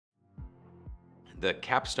The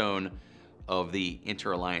capstone of the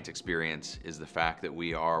INTERalliance experience is the fact that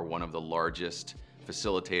we are one of the largest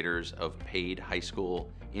facilitators of paid high school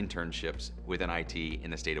internships within IT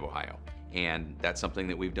in the state of Ohio. And that's something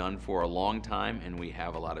that we've done for a long time and we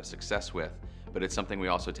have a lot of success with, but it's something we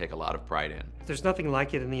also take a lot of pride in. There's nothing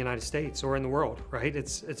like it in the United States or in the world, right?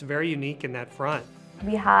 It's very unique in that front.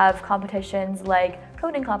 We have competitions like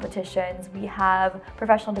coding competitions, we have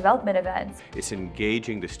professional development events. It's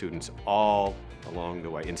engaging the students all along the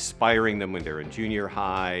way, inspiring them when they're in junior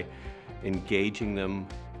high, engaging them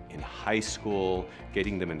in high school,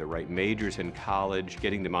 getting them in the right majors in college,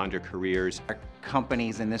 getting them onto careers. Our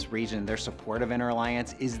companies in this region, their support of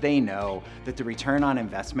INTERalliance is they know that the return on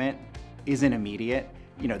investment isn't immediate.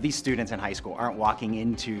 You know, these students in high school aren't walking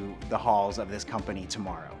into the halls of this company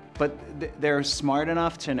tomorrow. But they're smart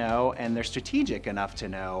enough to know and they're strategic enough to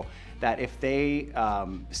know that if they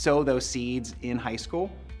sow those seeds in high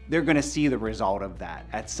school, they're going to see the result of that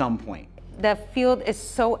at some point. The field is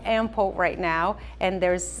so ample right now, and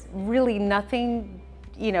there's really nothing,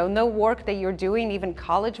 no work that you're doing, even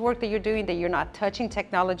college work that you're doing, that you're not touching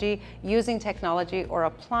technology, using technology, or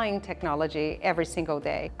applying technology every single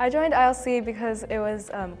day. I joined ILC because it was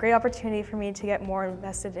a great opportunity for me to get more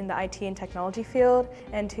invested in the IT and technology field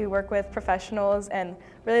and to work with professionals and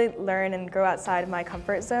really learn and grow outside of my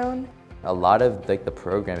comfort zone. A lot of the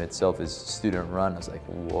program itself is student run. I was like,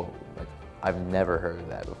 whoa. I've never heard of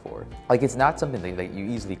that before. It's not something that you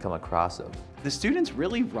easily come across of. The students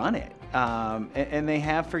really run it, and they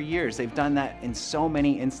have for years. They've done that in so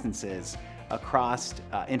many instances across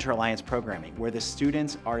INTERalliance programming, where the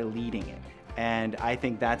students are leading it. And I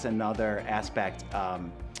think that's another aspect of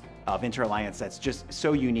INTERalliance that's just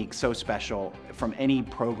so unique, so special from any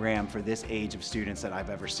program for this age of students that I've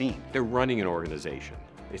ever seen. They're running an organization,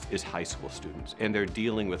 it's high school students, and they're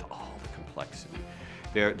dealing with all the complexity.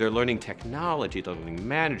 They're learning technology, they're learning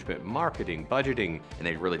management, marketing, budgeting. And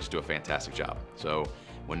they really just do a fantastic job. So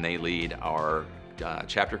when they lead our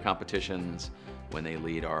chapter competitions, when they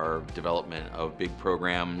lead our development of big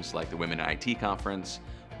programs like the Women in IT Conference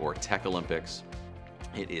or TechOlympics,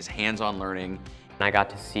 it is hands-on learning. I got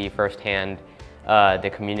to see firsthand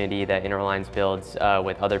the community that INTERalliance builds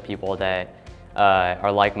with other people that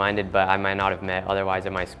are like-minded, but I might not have met otherwise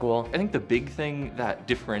at my school. I think the big thing that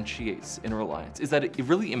differentiates INTERalliance is that it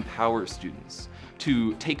really empowers students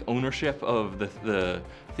to take ownership of the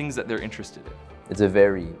things that they're interested in. It's a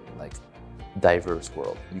very diverse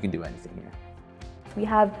world. You can do anything here. We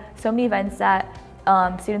have so many events that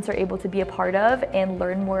students are able to be a part of and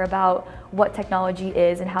learn more about what technology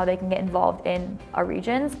is and how they can get involved in our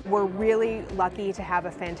regions. We're really lucky to have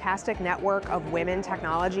a fantastic network of women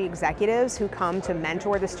technology executives who come to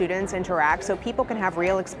mentor the students, interact, so people can have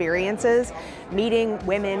real experiences meeting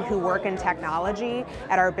women who work in technology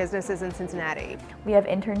at our businesses in Cincinnati. We have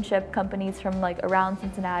internship companies from around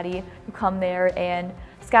Cincinnati who come there and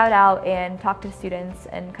scout out and talk to students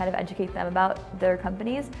and kind of educate them about their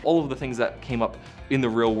companies. All of the things that came up in the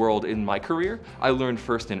real world in my career, I learned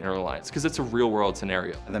first in INTERalliance because it's a real world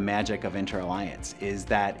scenario. The magic of INTERalliance is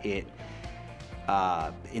that it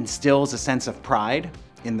instills a sense of pride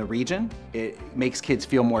in the region. It makes kids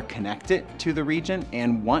feel more connected to the region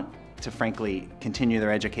and want to frankly continue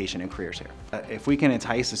their education and careers here. If we can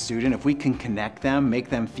entice a student, if we can connect them, make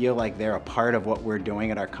them feel like they're a part of what we're doing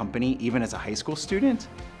at our company, even as a high school student,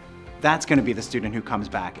 that's going to be the student who comes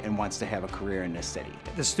back and wants to have a career in this city.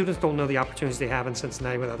 The students don't know the opportunities they have in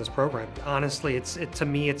Cincinnati without this program. Honestly, to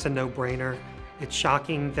me, it's a no-brainer. It's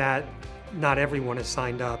shocking that not everyone is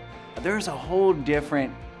signed up. There's a whole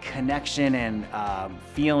different connection and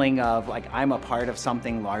feeling of I'm a part of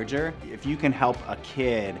something larger. If you can help a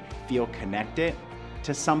kid feel connected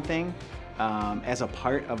to something as a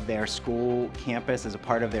part of their school campus, as a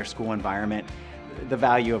part of their school environment, the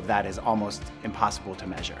value of that is almost impossible to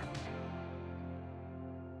measure.